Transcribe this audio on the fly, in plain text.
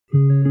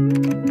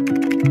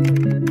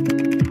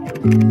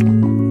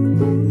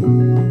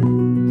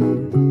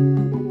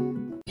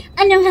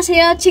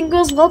Annyeonghaseyo,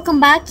 Chingus. Welcome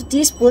back to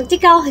this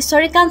political,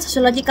 historical, and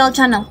sociological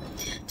channel.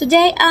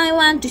 Today I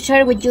want to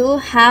share with you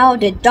how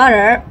the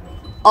daughter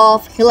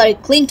of Hillary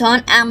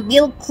Clinton and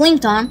Bill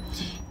Clinton,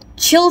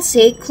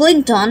 Chelsea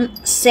Clinton,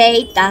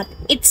 say that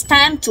it's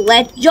time to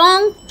let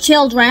young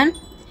children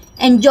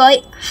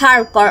enjoy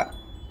hardcore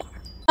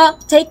so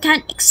they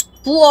can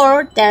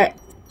explore their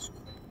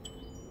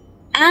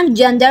and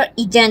gender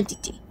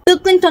identity. Bill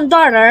Clinton's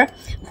daughter,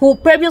 who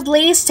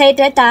previously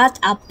stated that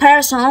a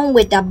person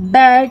with a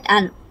beard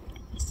and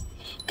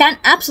can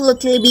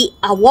absolutely be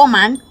a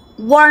woman,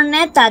 warned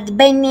that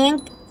banning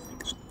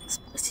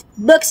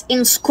books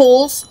in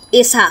schools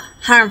is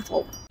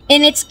harmful.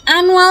 In its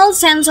annual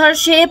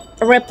censorship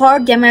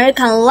report, the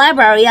American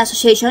Library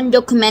Association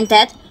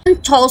documented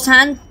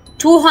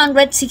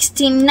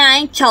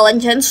 1,269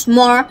 challenges,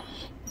 more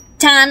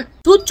than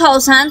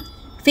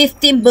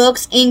 2,015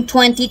 books in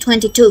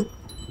 2022.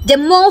 The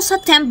most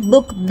attempted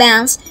book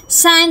bans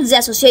since the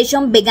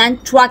association began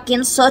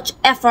tracking such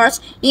efforts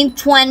in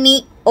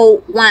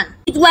 2001.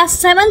 It was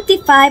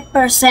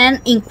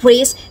 75%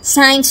 increase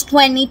since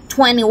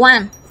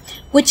 2021,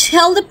 which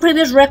held the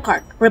previous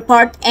record,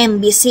 report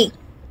NBC.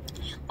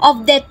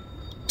 Of the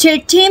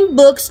 13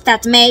 books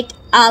that made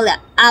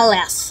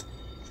Alias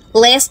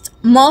list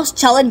most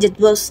challenged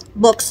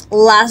books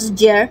last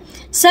year,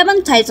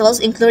 7 titles,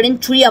 including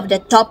 3 of the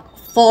top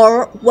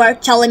 4, were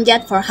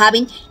challenged for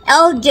having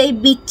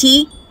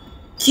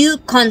LGBTQ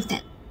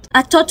content.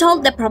 A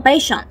total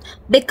deprivation,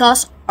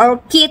 because our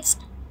kids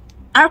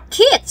are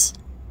kids.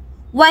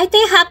 Why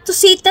they have to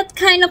see that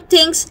kind of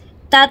things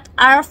that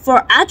are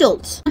for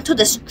adults? To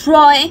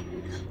destroy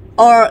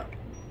our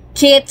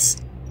kids'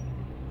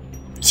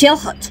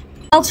 childhood.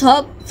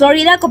 Also,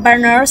 Florida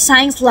Governor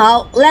signs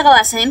law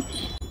legalizing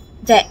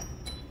the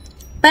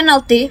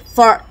penalty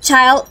for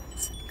child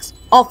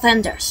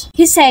offenders.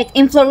 He said,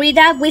 "In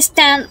Florida, we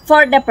stand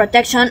for the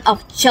protection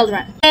of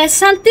children."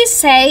 DeSantis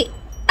said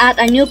at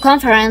a new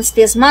conference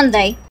this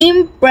Monday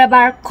in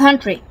Brevard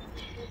County,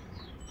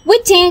 "We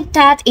think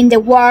that in the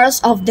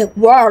worst of the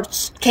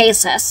worst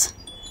cases,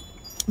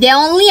 the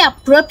only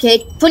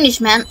appropriate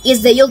punishment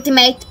is the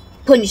ultimate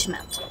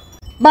punishment."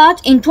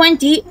 But in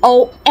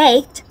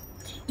 2008,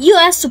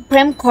 U.S.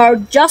 Supreme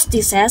Court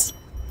justices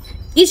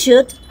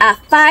issued a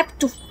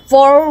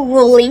 5-4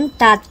 ruling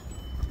that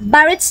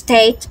barred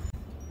state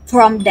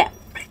from death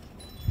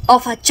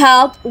of a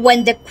child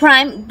when the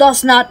crime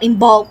does not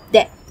involve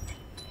death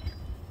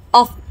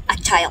of a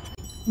child.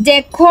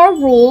 The court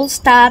rules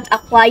that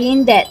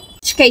applying the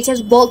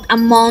cases would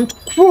amount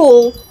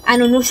cruel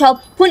and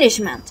unusual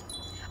punishment.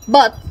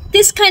 But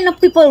this kind of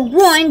people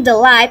ruin the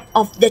life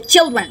of the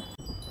children.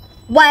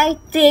 Why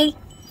they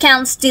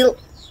can still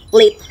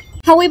live?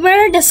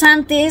 However,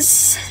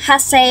 DeSantis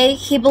has said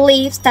he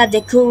believes that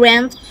the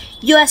current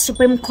U.S.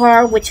 Supreme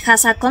Court, which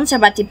has a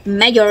conservative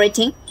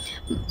majority,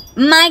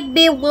 might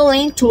be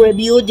willing to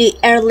review the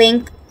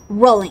earlier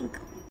ruling.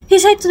 He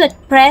said to the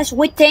press,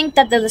 "We think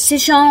that the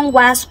decision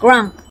was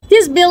wrong.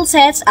 This bill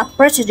sets a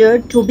procedure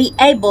to be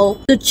able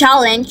to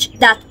challenge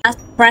that as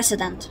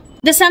precedent."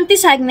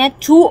 DeSantis signed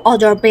 2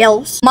 other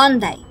bills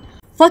Monday,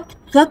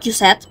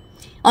 focused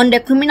on the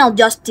criminal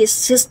justice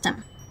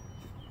system.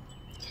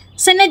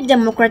 Senate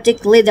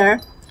Democratic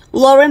leader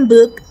Lauren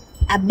Book,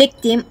 a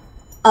victim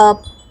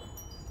of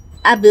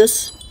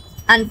abuse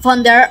and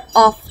founder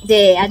of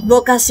the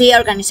advocacy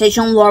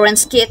organization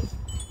Lawrence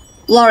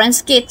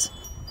Kids,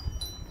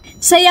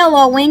 say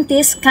allowing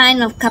this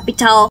kind of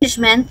capital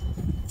punishment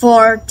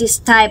for this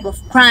type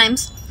of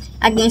crimes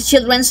against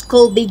children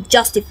could be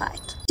justified.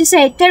 She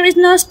said there is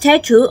no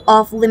statute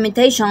of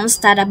limitations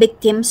that a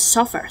victim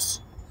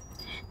suffers.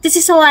 This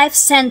is a life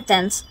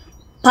sentence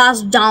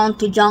passed down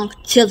to young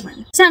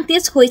children.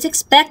 DeSantis, who is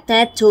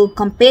expected to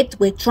compete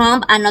with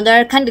Trump and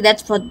other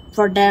candidates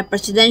for the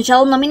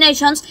presidential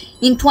nominations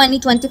in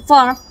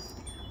 2024,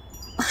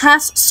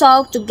 has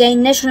sought to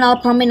gain national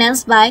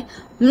prominence by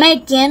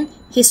making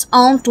his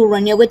own to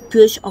renewed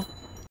push of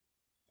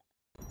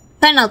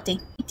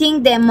penalty,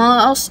 hitting the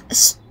most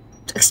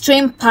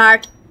extreme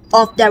part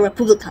of the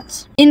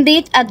Republicans.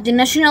 Indeed, at the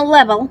national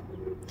level,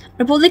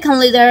 Republican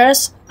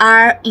leaders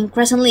are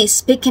increasingly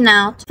speaking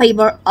out in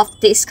favor of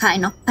this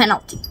kind of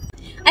penalty.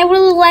 I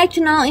would like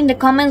to know in the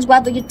comments,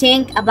 what do you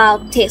think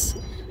about this?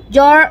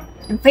 You're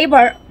in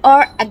favor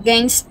or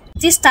against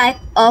this type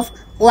of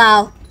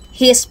law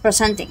he's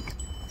presenting?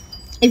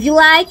 If you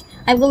like,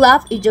 I would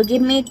love if you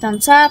give me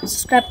thumbs up,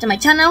 subscribe to my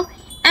channel,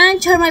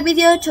 and share my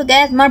video to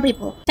get more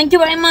people. Thank you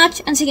very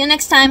much and see you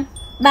next time.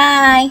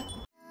 Bye!